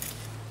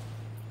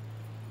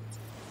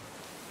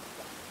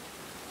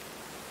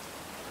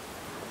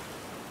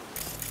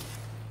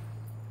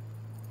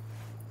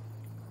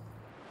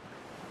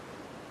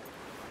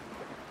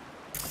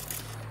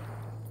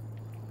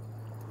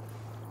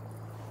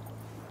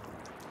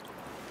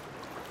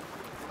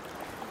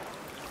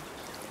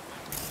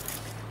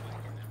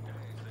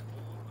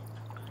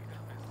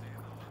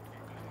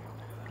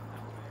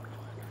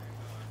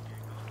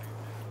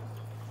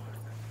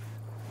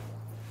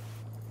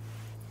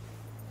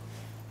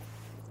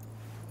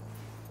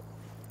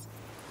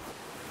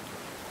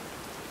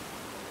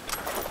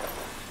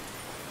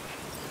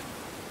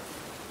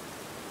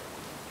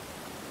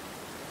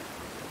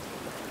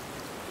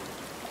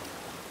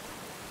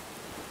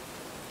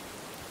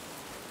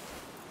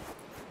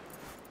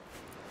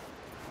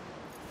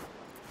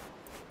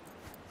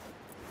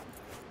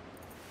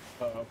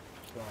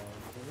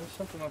 There's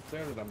something up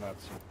there that I'm not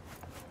seeing.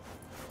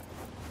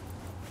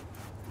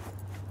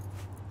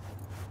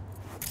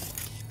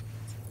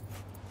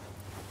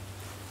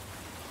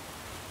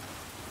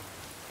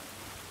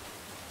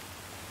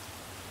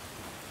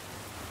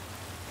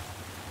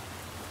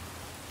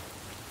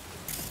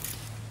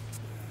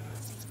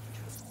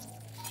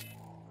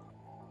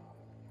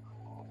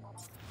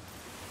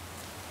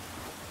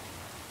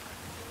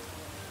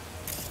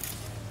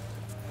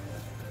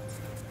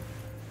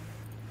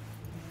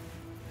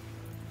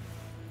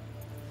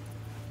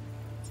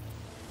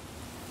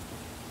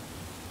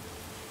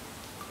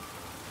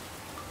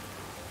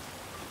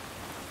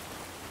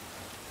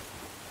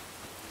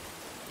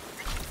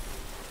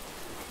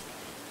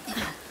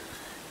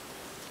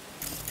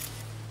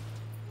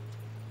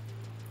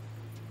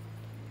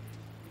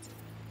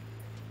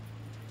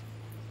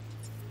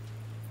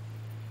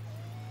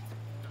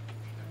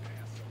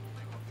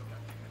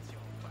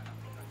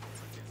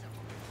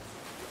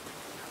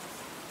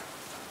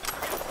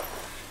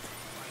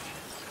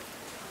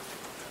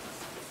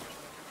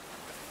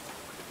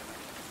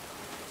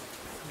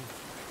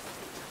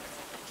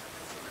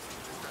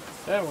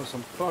 That was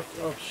some fucked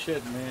up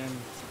shit, man.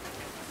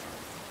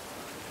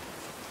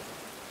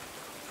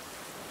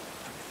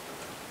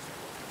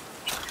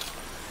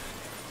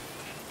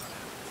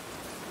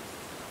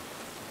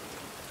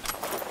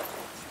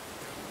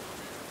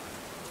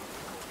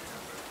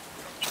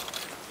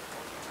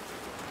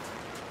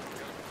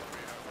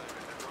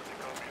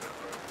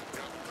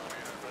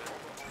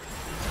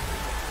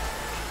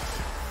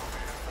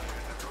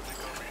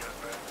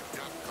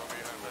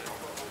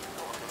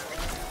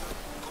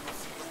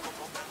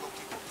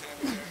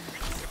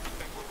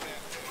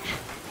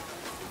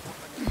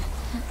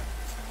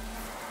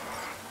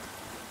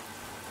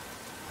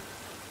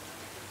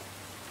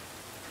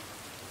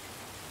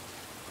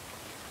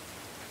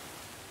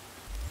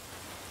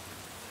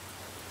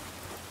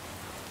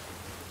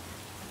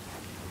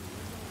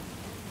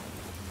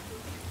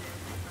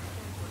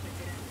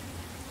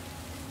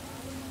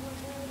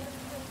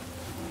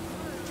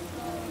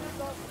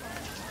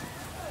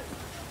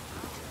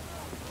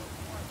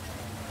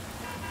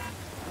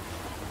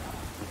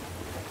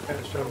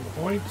 Got 7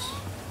 points.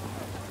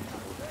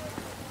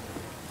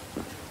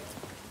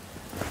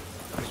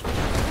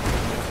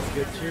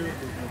 Get to,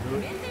 we'll do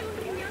it.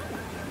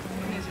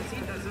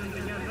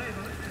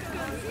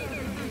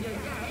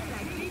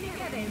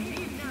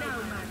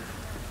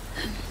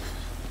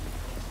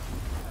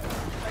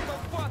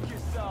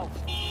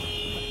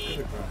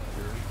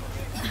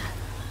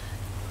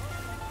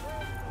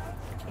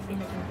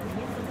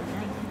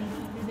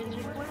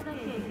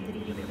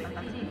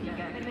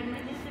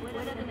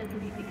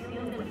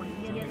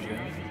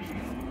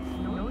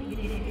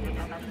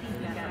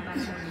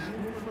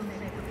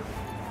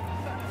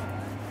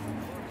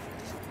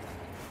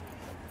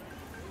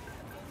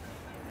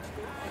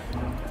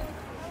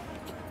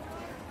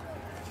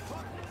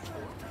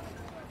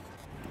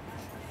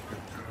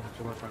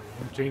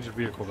 Change the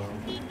vehicle though.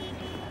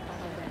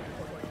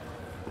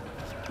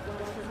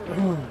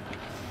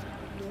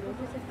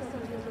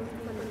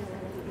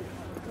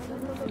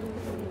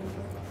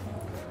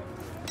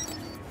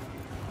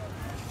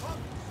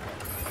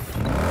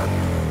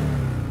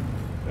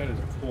 That is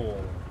a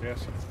full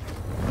gas.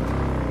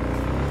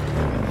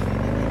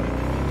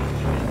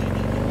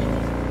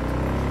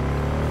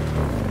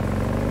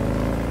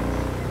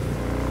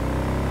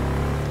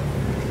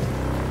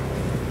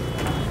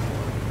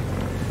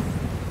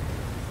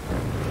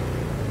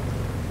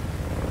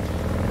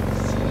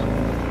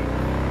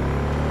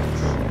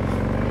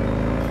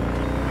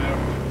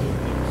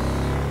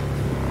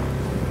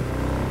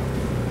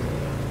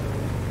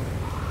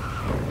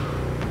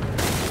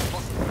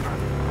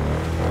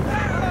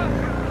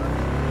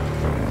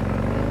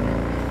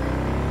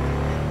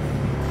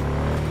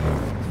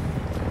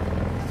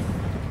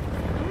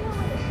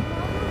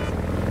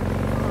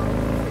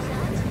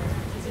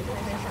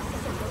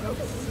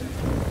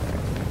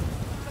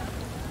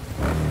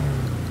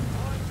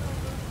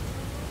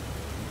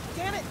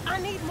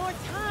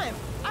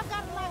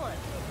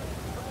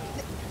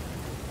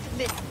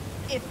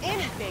 If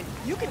anything,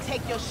 you can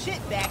take your shit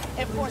back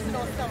and force it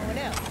on someone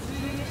else.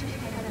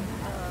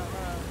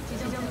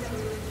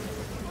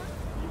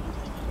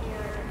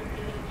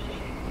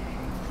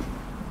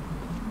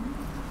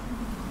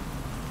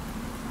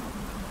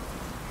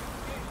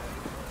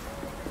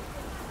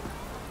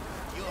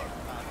 You're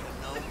about to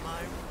know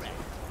my wreck.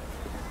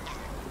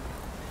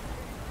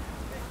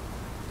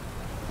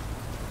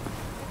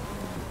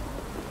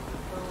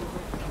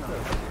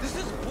 This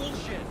is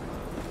bullshit.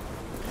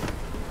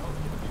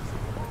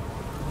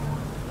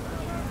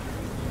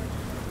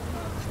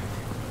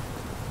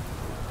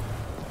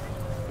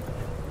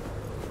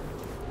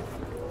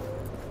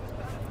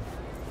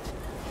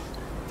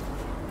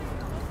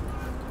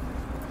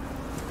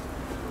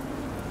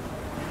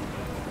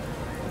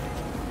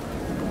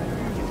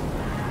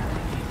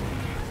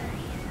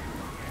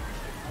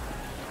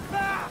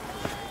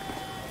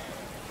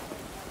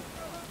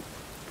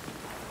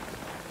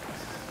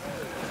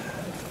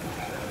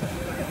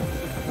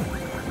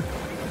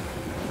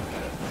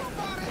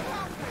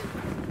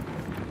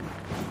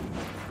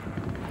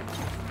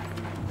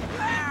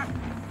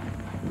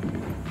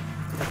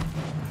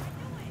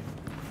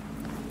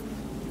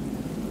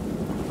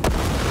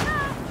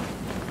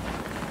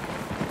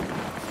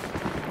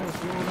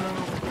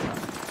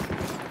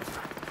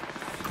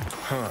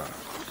 Huh.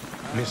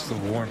 Miss the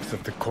warmth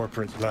of the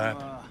corporate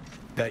lab?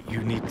 That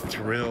unique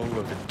thrill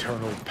of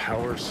internal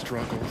power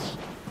struggles?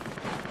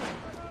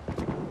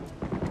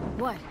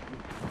 What?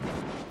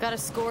 Got a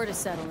score to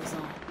settle is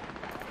all.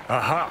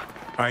 Aha!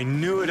 I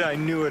knew it, I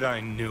knew it, I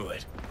knew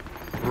it.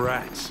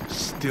 Rat's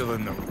still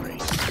in the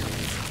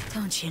race.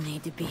 Don't you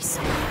need to be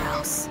somewhere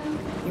else?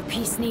 Your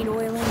piece need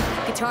oiling?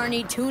 Guitar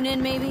need tuning,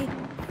 maybe?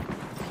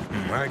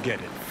 I get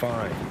it,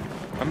 fine.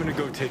 I'm gonna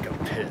go take a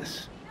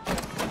piss.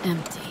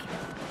 Empty.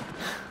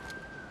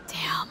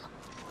 Damn.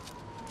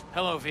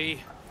 Hello,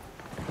 V.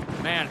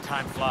 Man,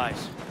 time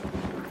flies.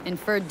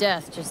 Inferred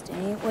death just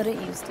ain't what it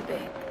used to be.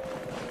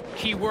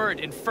 Keyword,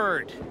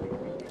 inferred.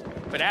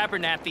 But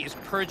Abernathy is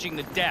purging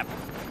the depth.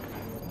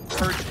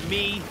 Purged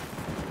me.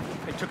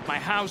 They took my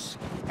house,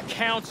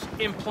 accounts,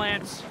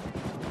 implants.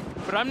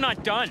 But I'm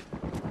not done.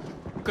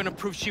 I'm gonna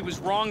prove she was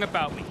wrong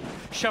about me.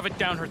 Shove it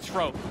down her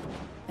throat.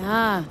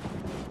 Ah,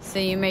 so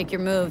you make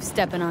your move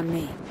stepping on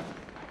me.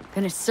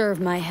 Gonna serve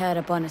my head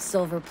up on a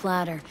silver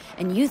platter.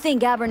 And you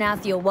think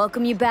Abernathy will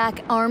welcome you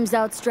back, arms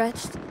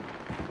outstretched?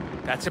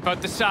 That's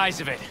about the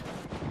size of it.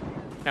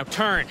 Now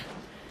turn.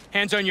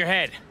 Hands on your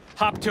head.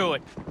 Hop to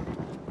it.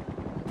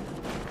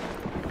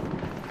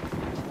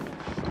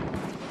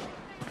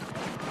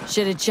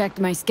 Should've checked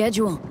my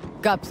schedule.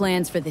 Got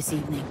plans for this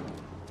evening.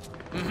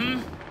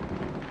 Mm-hmm.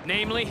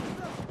 Namely?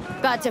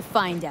 About to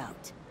find out.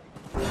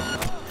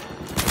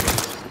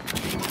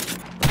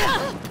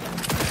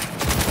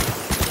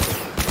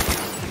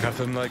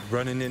 Nothing like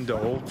running into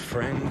old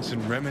friends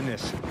and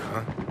reminiscing,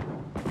 huh?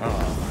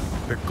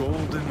 Ah, the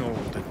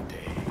olden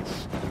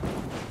days.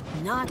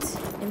 Not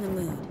in the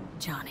mood,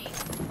 Johnny.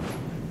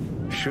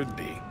 Should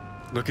be.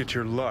 Look at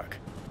your luck.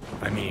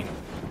 I mean,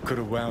 could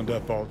have wound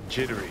up all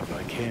jittery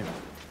like him.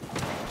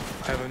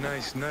 Have a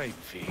nice night,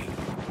 V.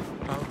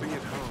 I'll be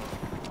at home.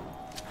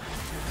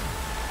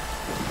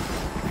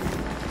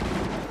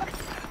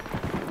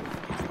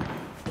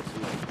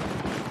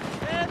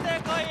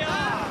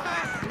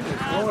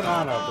 What's going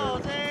on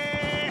out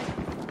there?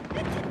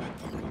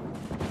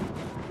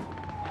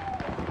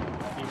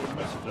 Keep a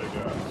message, I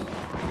guess.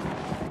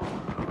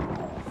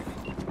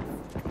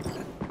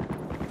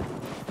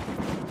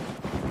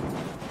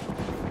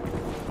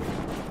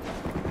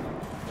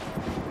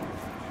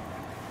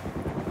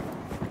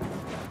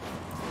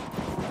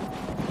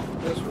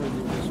 This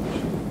review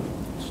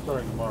is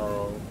starting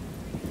tomorrow.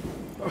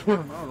 I don't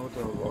know what the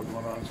hell is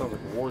going on. It sounds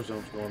like a war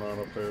zone's going on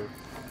up there.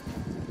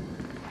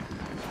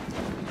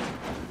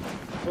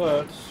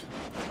 But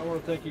I want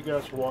to thank you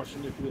guys for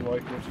watching. If you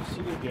like what you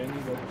see, again,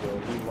 you know,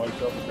 leave a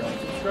like, up, and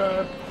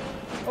subscribe.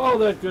 All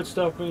that good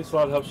stuff means a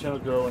lot, helps the channel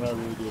grow, and I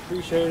really do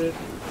appreciate it.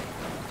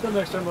 Until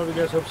next time, love you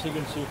guys. Hope to see you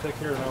again soon. Take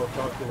care, and I will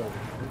talk to you later.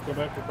 We'll come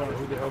back to find out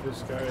who the hell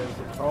this guy is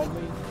that called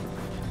me.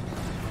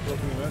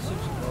 Left me a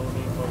message. No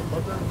name,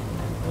 motherfucker.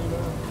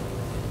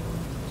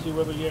 And, see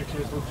whether he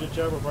actually has a legit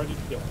job or if I need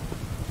to kill him.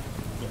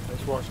 Yeah,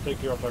 thanks for watching. Take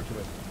care. I'll talk to you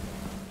later.